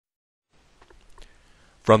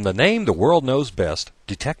From the name the world knows best,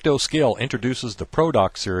 Detecto Scale introduces the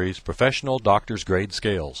ProDoc series professional doctor's grade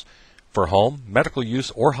scales. For home, medical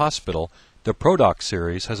use, or hospital, the ProDoc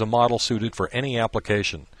series has a model suited for any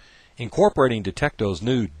application. Incorporating Detecto's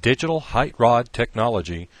new digital height rod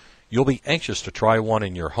technology, you'll be anxious to try one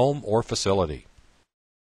in your home or facility.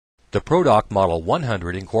 The ProDoc Model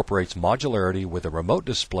 100 incorporates modularity with a remote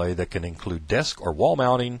display that can include desk or wall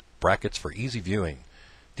mounting, brackets for easy viewing.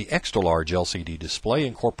 The extra-large LCD display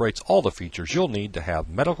incorporates all the features you'll need to have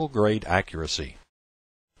medical-grade accuracy.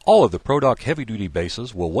 All of the ProDoc heavy-duty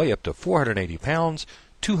bases will weigh up to 480 pounds,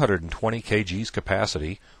 220 kgs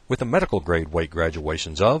capacity, with a medical-grade weight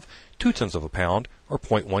graduations of 0.2 of a pound or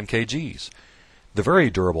 0.1 kgs. The very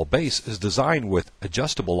durable base is designed with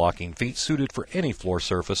adjustable locking feet suited for any floor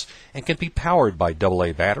surface and can be powered by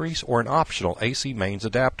AA batteries or an optional AC mains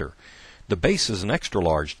adapter. The base is an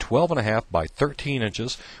extra-large 12.5 by 13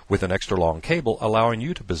 inches with an extra-long cable allowing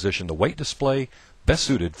you to position the weight display best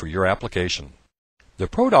suited for your application. The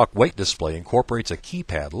ProDoc weight display incorporates a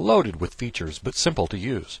keypad loaded with features but simple to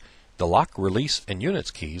use. The lock, release, and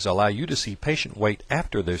units keys allow you to see patient weight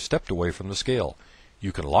after they've stepped away from the scale.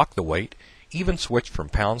 You can lock the weight, even switch from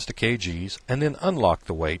pounds to kgs, and then unlock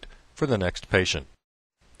the weight for the next patient.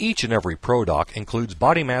 Each and every ProDoc includes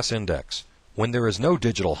body mass index. When there is no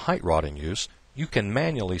digital height rod in use, you can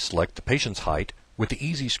manually select the patient's height with the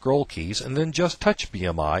easy scroll keys and then just touch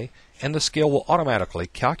BMI, and the scale will automatically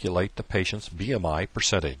calculate the patient's BMI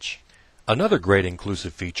percentage. Another great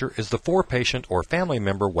inclusive feature is the 4-patient or family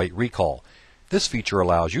member weight recall. This feature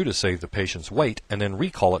allows you to save the patient's weight and then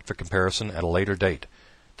recall it for comparison at a later date.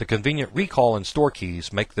 The convenient recall and store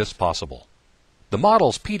keys make this possible. The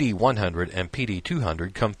models PD100 and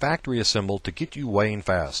PD200 come factory assembled to get you weighing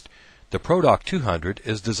fast. The ProDoc 200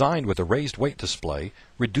 is designed with a raised weight display,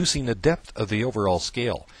 reducing the depth of the overall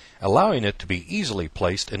scale, allowing it to be easily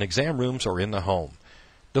placed in exam rooms or in the home.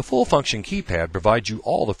 The full-function keypad provides you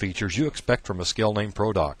all the features you expect from a scale named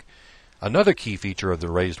ProDoc. Another key feature of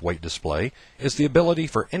the raised weight display is the ability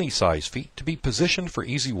for any size feet to be positioned for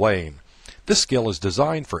easy weighing. This scale is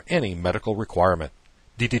designed for any medical requirement.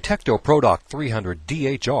 The Detecto ProDoc 300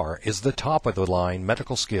 DHR is the top-of-the-line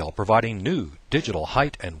medical scale providing new digital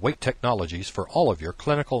height and weight technologies for all of your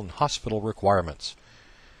clinical and hospital requirements.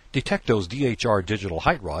 Detecto's DHR digital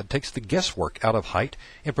height rod takes the guesswork out of height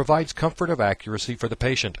and provides comfort of accuracy for the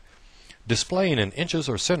patient. Displaying in inches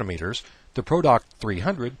or centimeters, the ProDoc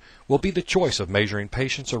 300 will be the choice of measuring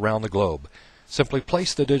patients around the globe. Simply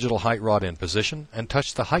place the digital height rod in position and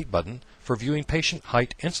touch the height button for viewing patient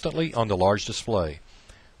height instantly on the large display.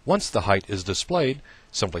 Once the height is displayed,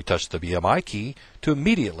 simply touch the BMI key to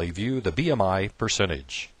immediately view the BMI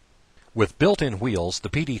percentage. With built-in wheels, the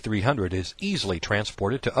PD300 is easily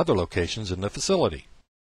transported to other locations in the facility.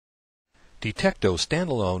 Detecto's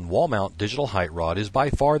standalone wall-mount digital height rod is by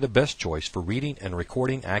far the best choice for reading and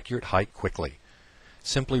recording accurate height quickly.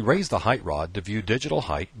 Simply raise the height rod to view digital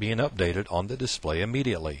height being updated on the display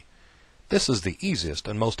immediately. This is the easiest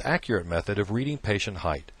and most accurate method of reading patient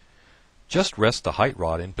height. Just rest the height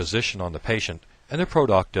rod in position on the patient and the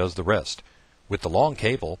ProDoc does the rest. With the long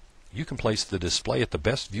cable, you can place the display at the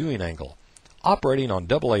best viewing angle. Operating on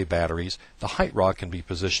AA batteries, the height rod can be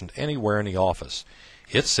positioned anywhere in the office.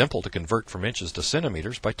 It's simple to convert from inches to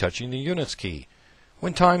centimeters by touching the units key.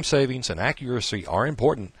 When time savings and accuracy are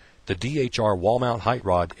important, the DHR wall mount height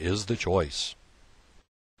rod is the choice.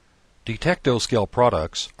 Detecto scale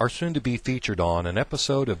products are soon to be featured on an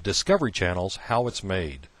episode of Discovery Channel's How It's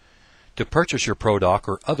Made. To purchase your ProDoc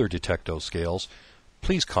or other Detecto scales,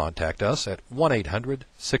 please contact us at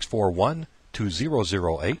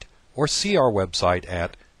 1-800-641-2008 or see our website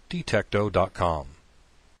at detecto.com.